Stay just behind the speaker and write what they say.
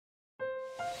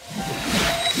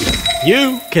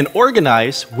You can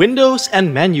organize windows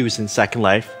and menus in Second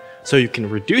Life so you can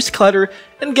reduce clutter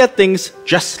and get things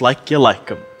just like you like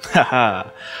them.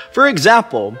 For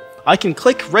example, I can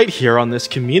click right here on this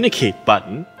Communicate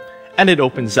button and it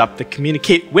opens up the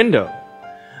Communicate window.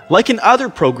 Like in other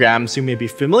programs you may be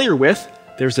familiar with,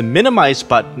 there's a Minimize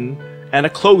button and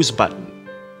a Close button.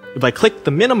 If I click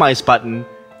the Minimize button,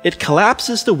 it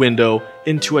collapses the window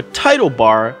into a title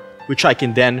bar, which I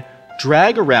can then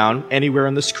drag around anywhere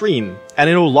on the screen, and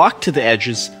it will lock to the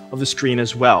edges of the screen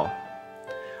as well.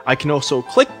 I can also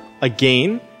click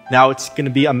again. Now it's going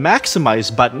to be a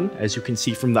Maximize button, as you can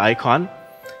see from the icon,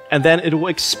 and then it will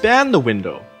expand the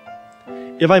window.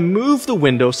 If I move the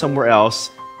window somewhere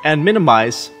else and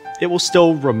minimize, it will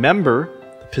still remember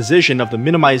the position of the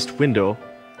minimized window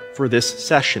for this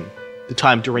session, the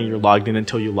time during you're logged in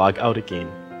until you log out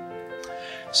again.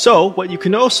 So what you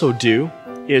can also do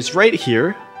is right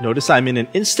here, notice I'm in an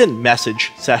instant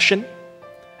message session.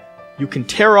 You can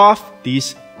tear off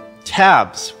these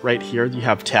tabs right here. You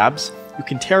have tabs. You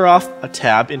can tear off a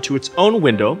tab into its own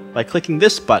window by clicking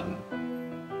this button.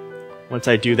 Once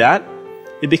I do that,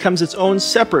 it becomes its own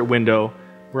separate window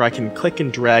where I can click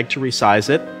and drag to resize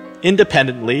it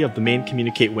independently of the main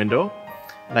Communicate window,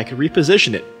 and I can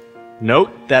reposition it.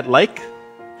 Note that like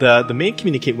the main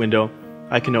Communicate window,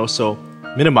 I can also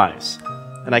minimize,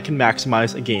 and I can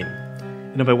maximize again.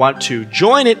 And if I want to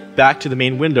join it back to the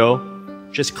main window,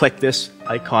 just click this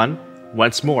icon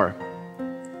once more.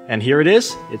 And here it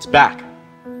is, it's back.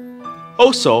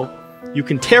 Also, you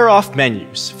can tear off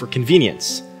menus for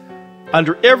convenience.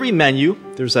 Under every menu,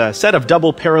 there's a set of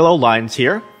double parallel lines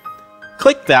here.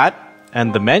 Click that,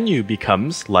 and the menu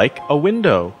becomes like a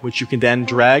window, which you can then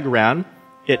drag around.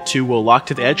 It too will lock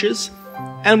to the edges.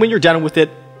 And when you're done with it,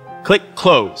 click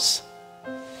Close.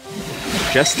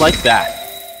 Just like that.